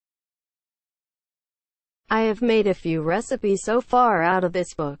I have made a few recipes so far out of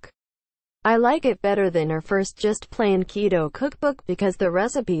this book. I like it better than her first just plain keto cookbook because the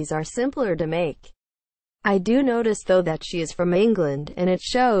recipes are simpler to make. I do notice though that she is from England, and it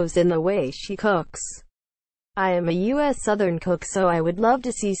shows in the way she cooks. I am a US Southern cook, so I would love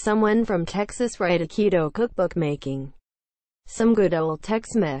to see someone from Texas write a keto cookbook making some good old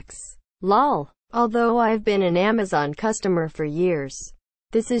Tex-Mex. Lol. Although I've been an Amazon customer for years,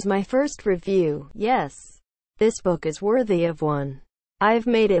 this is my first review. Yes, this book is worthy of one. I've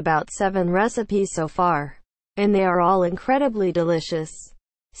made about 7 recipes so far, and they are all incredibly delicious,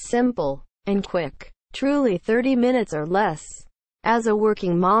 simple, and quick. Truly 30 minutes or less. As a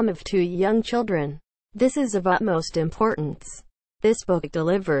working mom of 2 young children, this is of utmost importance. This book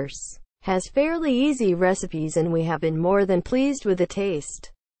delivers, has fairly easy recipes, and we have been more than pleased with the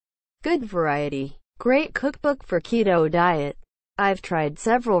taste. Good variety. Great cookbook for keto diet. I've tried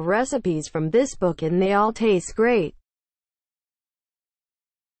several recipes from this book and they all taste great.